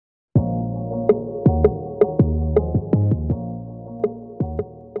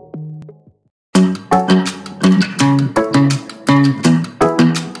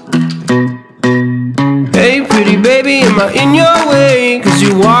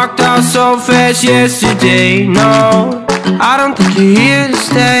so fast yesterday. No, I don't think you're here to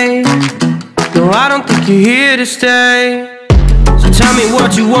stay. No, I don't think you're here to stay. So tell me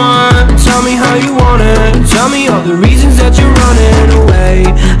what you want, tell me how you want it. Tell me all the reasons that you're running away.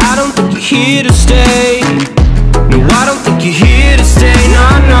 I don't think you're here to stay. No, I don't think you're here to stay. No,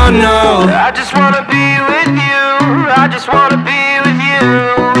 no, no. I just wanna be with you. I just wanna be with you,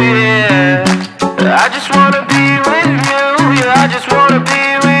 yeah. I just wanna be with you, yeah. I just wanna be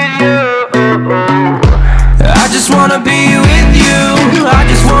with you. I just wanna be with you. I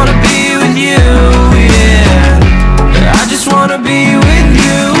just wanna be with you, yeah. I just wanna be with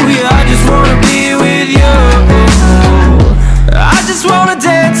you, yeah. I just wanna be with you. I just wanna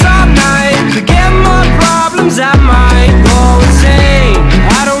dance all night, forget my problems, I might go insane.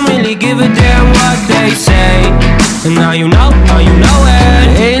 I don't really give a damn what they say. And now you know it.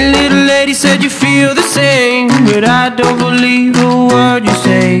 Hey, little lady said you feel the same, but I don't believe a word you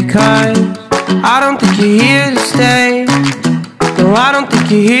say, 'cause I don't think you're here to stay. No, I don't think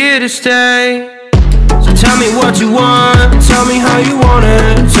you're here to stay. So tell me what you want, tell me how you want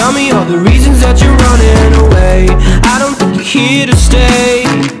it. Tell me all the reasons that you're running away. I don't think you're here to stay.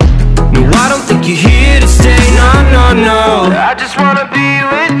 No, I don't think you're here to stay. No, no, no. I just wanna be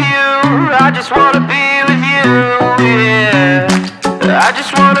with you. I just wanna be with you, yeah. I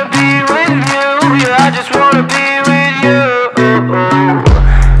just wanna be with you, yeah. I just wanna be with you.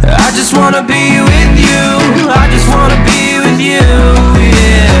 I just wanna be with you. I just wanna be with you,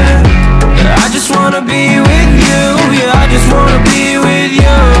 yeah. I just wanna be with you, yeah. I just wanna be with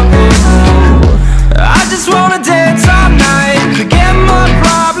you. I just wanna dance all night, forget my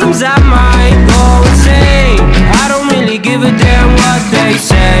problems, I might go insane. I don't really give a damn what they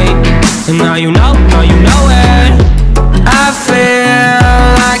say. And now you know it. I feel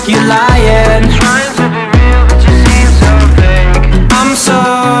like you're lying, trying to be real, but you seem so fake. I'm so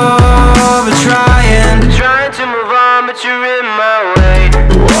over trying to move on, but you're in my way.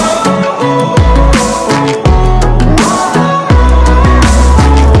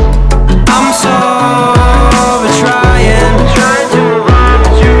 I'm so over trying to move on,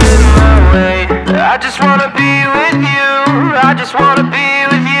 but you're in my way. I just wanna be with you. I just wanna be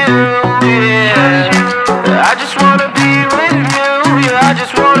with you, yeah. I just wanna be with you, yeah. I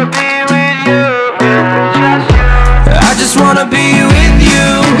just wanna be with you. I just wanna be with you.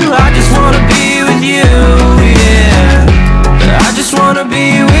 I just wanna be with you, yeah. I just wanna be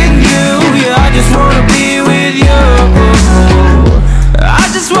with you, yeah. I just wanna be with you. I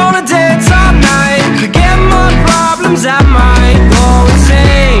just wanna dance all night, forget my problems, I might go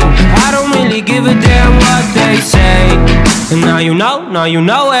insane. I don't really give a damn what they say. And now you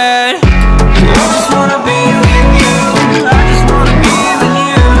know it. I just wanna be with you. I just wanna be with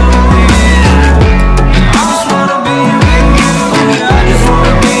you, yeah. I just wanna be with you. I just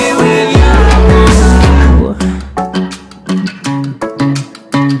wanna be with you.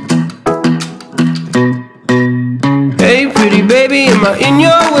 Hey pretty baby, am I in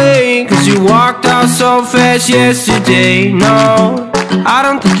your way? 'Cause you walked out so fast yesterday. No, I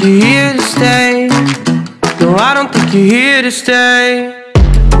don't think you're here to stay. No, I don't think you're here to stay.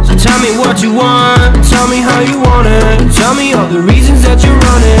 So tell me what you want, tell me how you want it. Tell me all the reasons that you're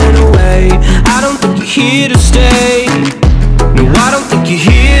running away. I don't think you're here to stay. No, I don't think you're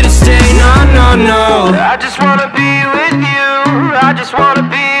here to stay. No, no, no. I just wanna be with you. I just wanna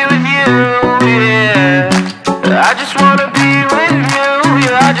be with you, yeah. I just wanna be with you,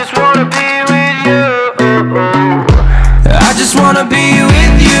 yeah. I just wanna be with you. I just wanna be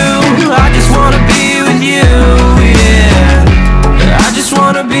with you. I just wanna be with you, yeah. I just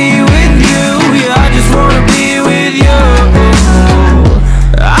wanna be with you, yeah. I just wanna be with you.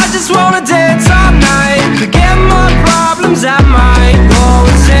 I just wanna dance all night, forget my problems, I might go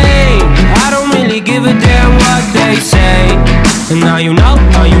insane. I don't really give a damn what they say. And now you know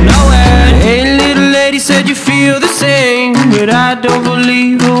it. Hey, little lady said you feel the same, but I don't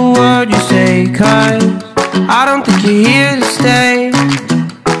believe a word you say, 'cause I don't think you're here to stay.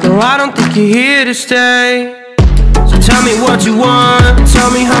 No, I don't think you're here to stay. So tell me what you want, tell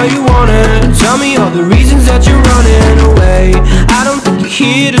me how you want it. Tell me all the reasons that you're running away. I don't think you're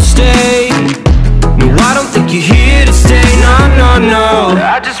here to stay. No, I don't think you're here to stay. No, no, no.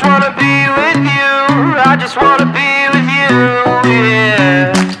 I just wanna be with you. I just wanna be with you,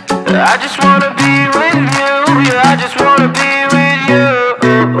 yeah. I just wanna be with you, yeah. I just wanna be with you.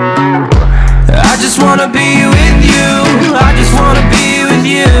 I just wanna be with you. I just wanna be with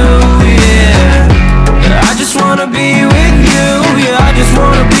you, yeah. I just wanna be with you, yeah. I just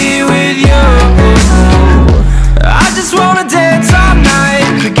wanna be with you. I just wanna dance all night,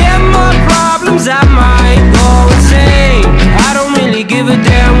 forget my problems, I might go insane. I don't really give a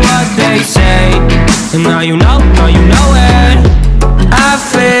damn what they and now you know it. I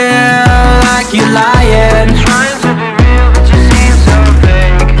feel like you're lying, trying to be real but you seem so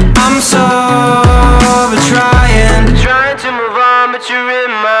fake. I'm so over trying to move on but you're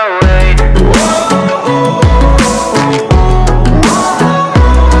in my way.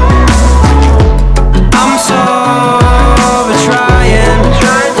 I'm so over trying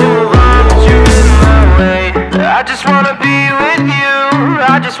to move on but you're in my way. I just wanna be with you,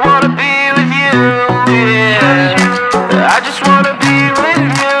 I just wanna be with you, yeah. I just wanna be with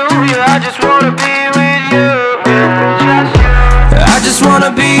you, yeah. I just wanna be with you, I just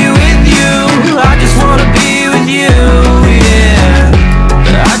wanna be with you, I just wanna be with you,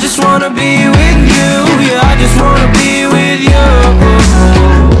 yeah. I just wanna be with you, yeah. I just wanna be with you.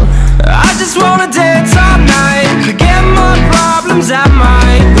 I just wanna dance all night, forget my problems, I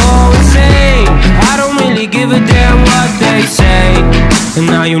might go insane. I don't really give a damn what they say, and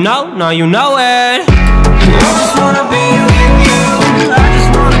now you know it. I just wanna be with you, I just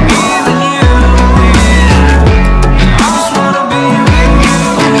wanna be with you, yeah. I just wanna be with you,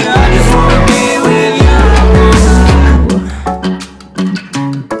 yeah. I just wanna be with you.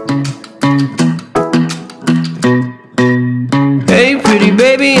 Hey pretty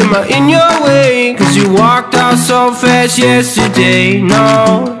baby, am I in your way? Cause you walked out so fast yesterday.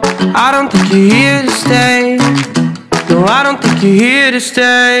 No, I don't think you're here to stay. No, I don't think you're here to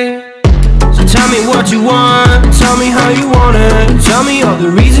stay. So tell me what you want, tell me how you want it, tell me all the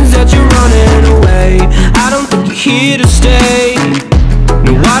reasons that you're running away. I don't think you're here to stay.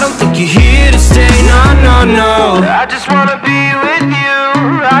 No, I don't think you're here to stay. No. I just wanna be with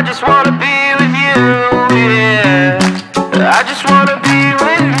you, I just wanna be with you, yeah. I just wanna be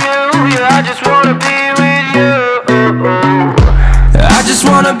with you, yeah. I just wanna be with you. I just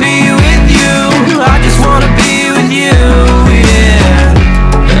wanna be with you, I just wanna be with you,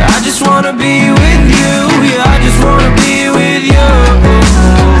 yeah. I just wanna be with you, yeah. I just wanna be with you.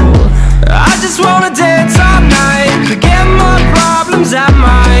 I just wanna dance all night, forget my problems, I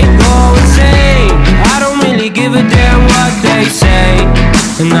might go insane. I don't really give a damn what they say,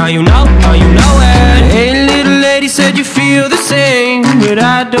 and now you know it. Hey little lady, said you feel the same, but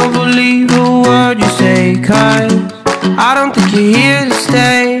I don't believe a word you say. Cause I don't think you're here to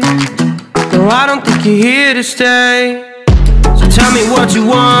stay. No, I don't think you're here to stay. So tell me what you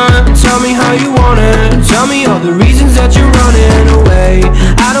want, tell me how you want it, tell me all the reasons that you're running away.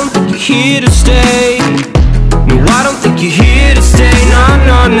 I don't think you're here to stay. No, I don't think you're here to stay.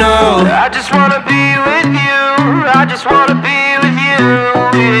 No. I just wanna be with you, I just wanna be with you,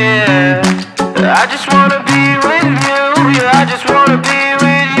 yeah. I just wanna be with you, yeah. I just wanna be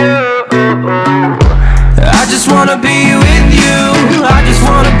with you. I just wanna be with you, I just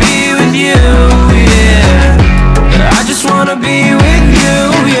wanna be with you, yeah. I just wanna be with you,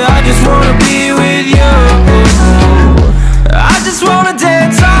 yeah. I just wanna be with you. I just wanna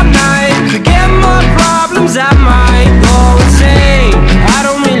dance all night, forget my problems, I might go insane. I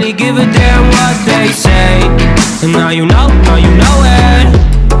don't really give a damn what they say, and now you know it.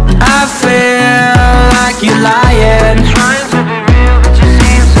 I feel like you're lying, trying to be real but you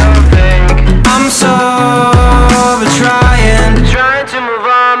seem so fake. I'm so over trying to move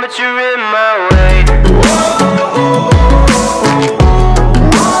on but you're in my way.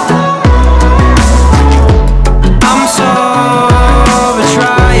 I'm so over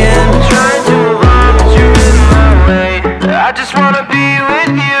trying to move on but you're in my way. I just wanna be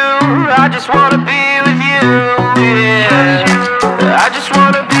with you, I just wanna be with you, yeah. I just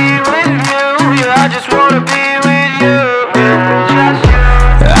wanna be with you, yeah. I just wanna be with you.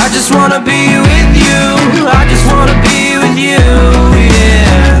 I just wanna be with you, I just wanna be with you,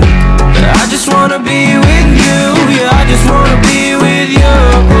 yeah. I just wanna be with you, yeah. I just wanna be with you.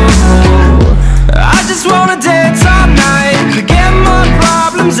 I just wanna dance all night, forget my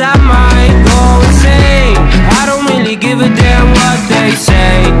problems, I might go insane. I don't really give a damn what they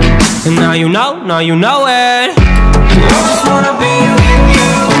say, and now you know it. I just wanna be with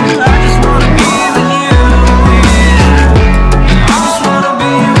you, I just wanna be with you, yeah. I just wanna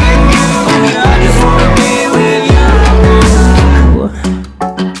be with you, yeah. I just wanna be with you.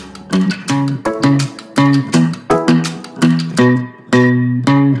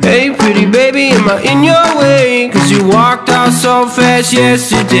 Hey pretty baby, am I in your way? Cause you walked out so fast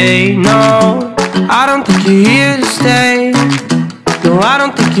yesterday. No, I don't think you're here to stay. No, I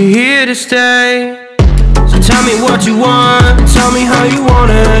don't think you're here to stay. So tell me what you want, tell me how you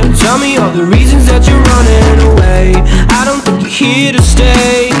want it, tell me all the reasons that you're running away. I don't think you're here to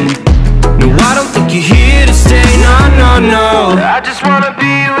stay. No, I don't think you're here to stay. No. I just wanna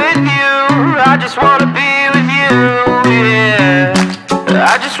be with you, I just wanna be with you, yeah.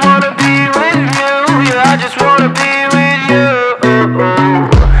 I just wanna be with you,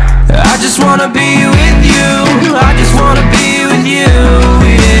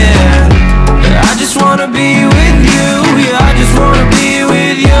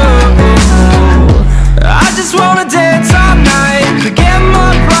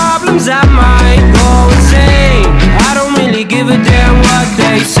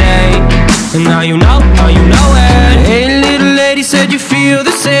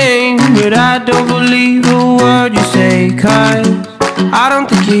 same, but I don't believe a word you say. 'Cause I don't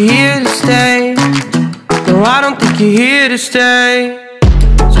think you're here to stay. No, I don't think you're here to stay.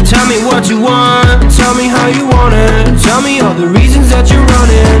 So tell me what you want, tell me how you want it. Tell me all the reasons that you're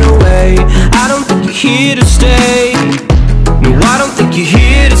running away. I don't think you're here to stay. No, I don't think you're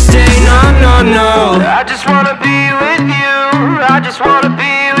here to stay. No, no, no. I just wanna be with you. I just wanna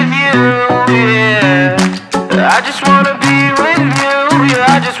be with you, yeah. I just wanna be with you.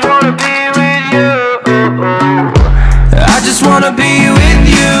 Yeah, I just wanna be with you. I just wanna be with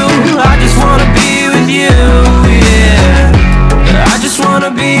you. I just wanna be with you, yeah. I just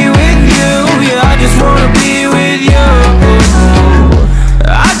wanna be with you. Yeah, I just wanna be with you.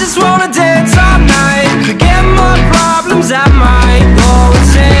 I just wanna dance all night, forget my problems, I might go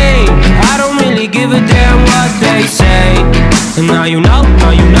insane. I don't really give a damn what they say. And now you know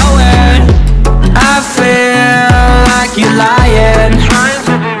it. I feel like you're lying, trying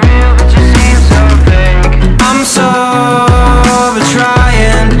to be real, but you seem so fake. I'm so over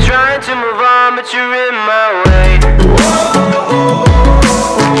trying to move on, but you're in my way.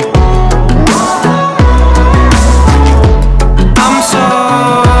 I'm so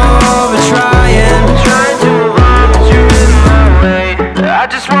over trying to move on, but you're in my way. I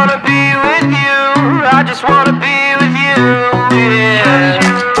just wanna be with you. I just wanna be with you,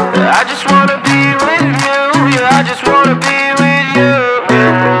 yeah. I just wanna be with you. Yeah, I just wanna be with you.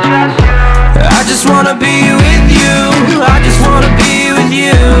 I just wanna be with you. I just wanna be with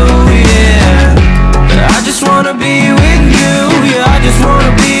you, yeah. I just wanna be with you. Yeah, I just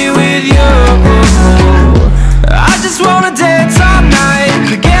wanna be with you. I just wanna dance all night,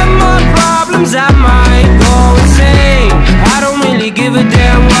 forget my problems, I might go insane. I don't really give a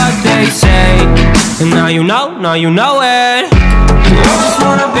damn what they say. And now you know it. I just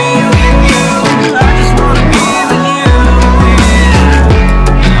wanna be with you. I just wanna be with you, yeah.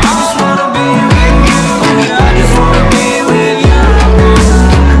 I just wanna be with you. Yeah, I just wanna be with you.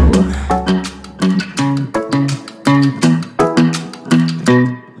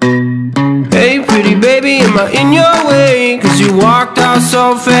 Hey pretty baby, am I in your way? 'Cause you walked out so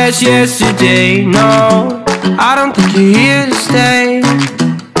fast yesterday. No, I don't think you're here to stay.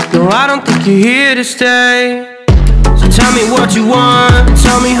 No, I don't think you're here to stay. So tell me what you want,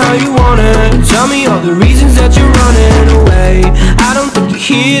 tell me how you want it. Tell me all the reasons that you're running away. I don't think you're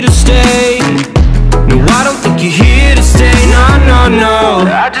here to stay. No, I don't think you're here to stay. No, no, no.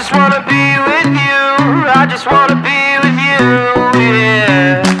 I just wanna be with you. I just wanna be with you,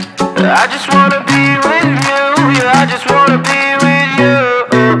 yeah. I just wanna be with you. Yeah, I just wanna be with you.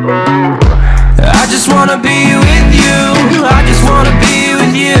 I just wanna be with you. I just wanna be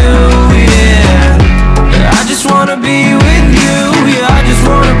with you, yeah. I just wanna be with you. Yeah, I just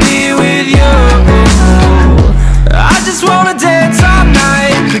wanna be with you. I just wanna dance all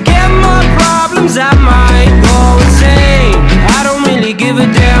night, forget my problems, I might go insane. I don't really give a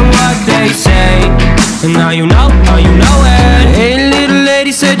damn what they say. And now you know it. Hey little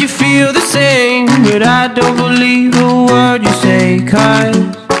lady, said you feel the same, but I don't believe a word you say. 'Cause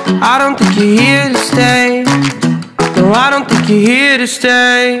I don't think you're here to stay. No, I don't think you're here to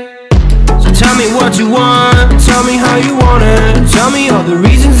stay. So tell me what you want, tell me how you want it. Tell me all the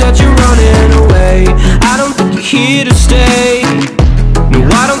reasons that you're running away. I don't think you're here to stay. No,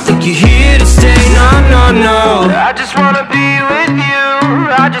 I don't think you're here to stay. No, no, no. I just wanna be with you.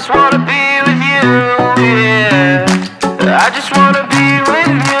 I just wanna be with you, yeah. I just wanna be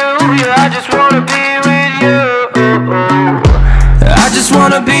with you. Yeah, I just wanna be with you. I just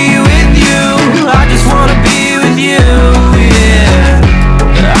wanna be with you. I just wanna be with you,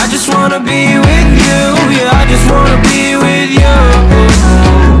 yeah. I just wanna be with you. Yeah, I just wanna be with you.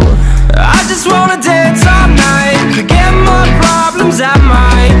 I just wanna dance all night, forget my problems, I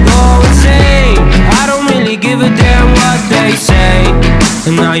might go insane. I don't really give a damn what they say.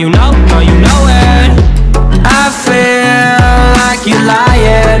 And now you know it. I feel like you're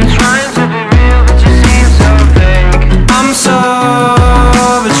lying, trying to be real, but you seem so fake. I'm so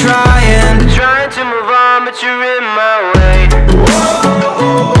over trying to move on, but you're in my way.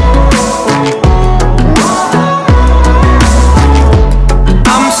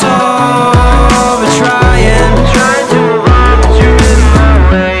 I'm so over trying to move on, but you're in my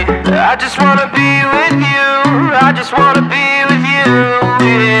way. I just wanna be with you. I just wanna be with you,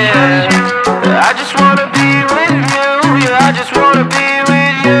 yeah. I just wanna be with you. Yeah, I just wanna be with you.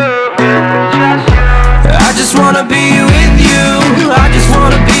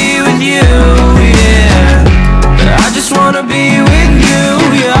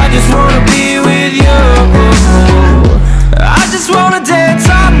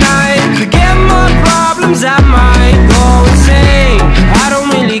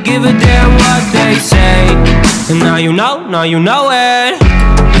 you know, now you know it. I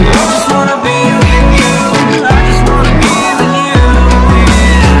just wanna be with you. I just wanna be with you.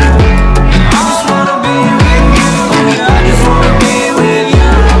 Yeah. I just wanna be with you. I just wanna be with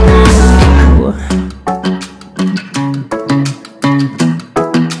you.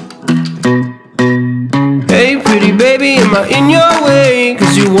 Hey pretty baby, am I in your way?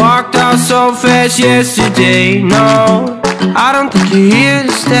 Cause you walked out so fast yesterday. No, I don't think you're here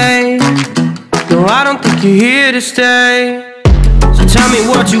to stay. No, I don't think you're here to stay. So tell me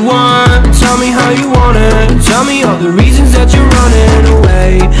what you want, tell me how you want it. Tell me all the reasons that you're running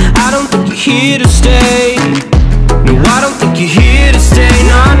away. I don't think you're here to stay. No, I don't think you're here to stay.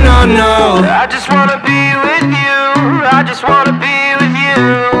 No, no, no. I just wanna be with you. I just wanna be with you,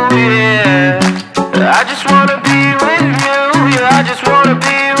 yeah. I just wanna be with you. Yeah, I just wanna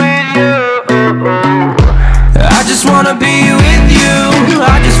be with you. I just wanna be with you.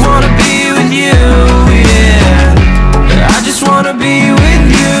 I just wanna be with you, yeah. I just wanna be with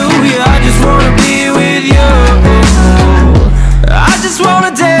you. Yeah, I just wanna be with you. I just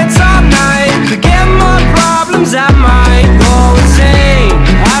wanna dance all night, forget my problems, I might go insane.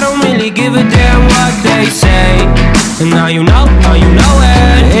 I don't really give a damn what they say. And now you know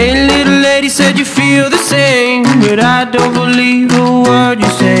it. Hey little lady, said you feel the same, but I don't believe a word you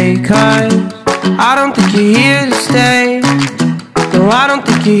say. Cause I don't think you're here to stay. No, I don't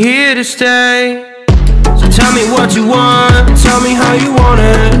think you're here to stay. So tell me what you want, tell me how you want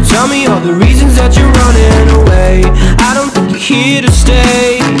it. Tell me all the reasons that you're running away. I don't think you're here to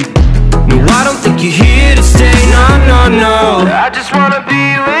stay. No, I don't think you're here to stay. No, no, no. I just wanna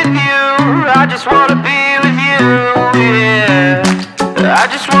be with you. I just wanna be with you, yeah. I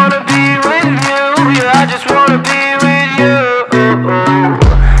just wanna be with you. Yeah, I just wanna be with you.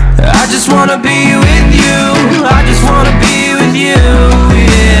 I just wanna be with you. I just wanna be with you,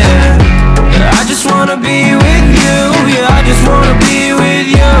 yeah. I just wanna be with you. Yeah, I just wanna be with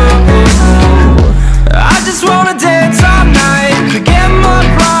you. I just wanna dance all night, forget my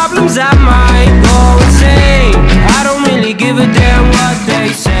problems, I might go insane. I don't really give a damn what they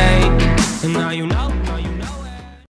say. And now you know.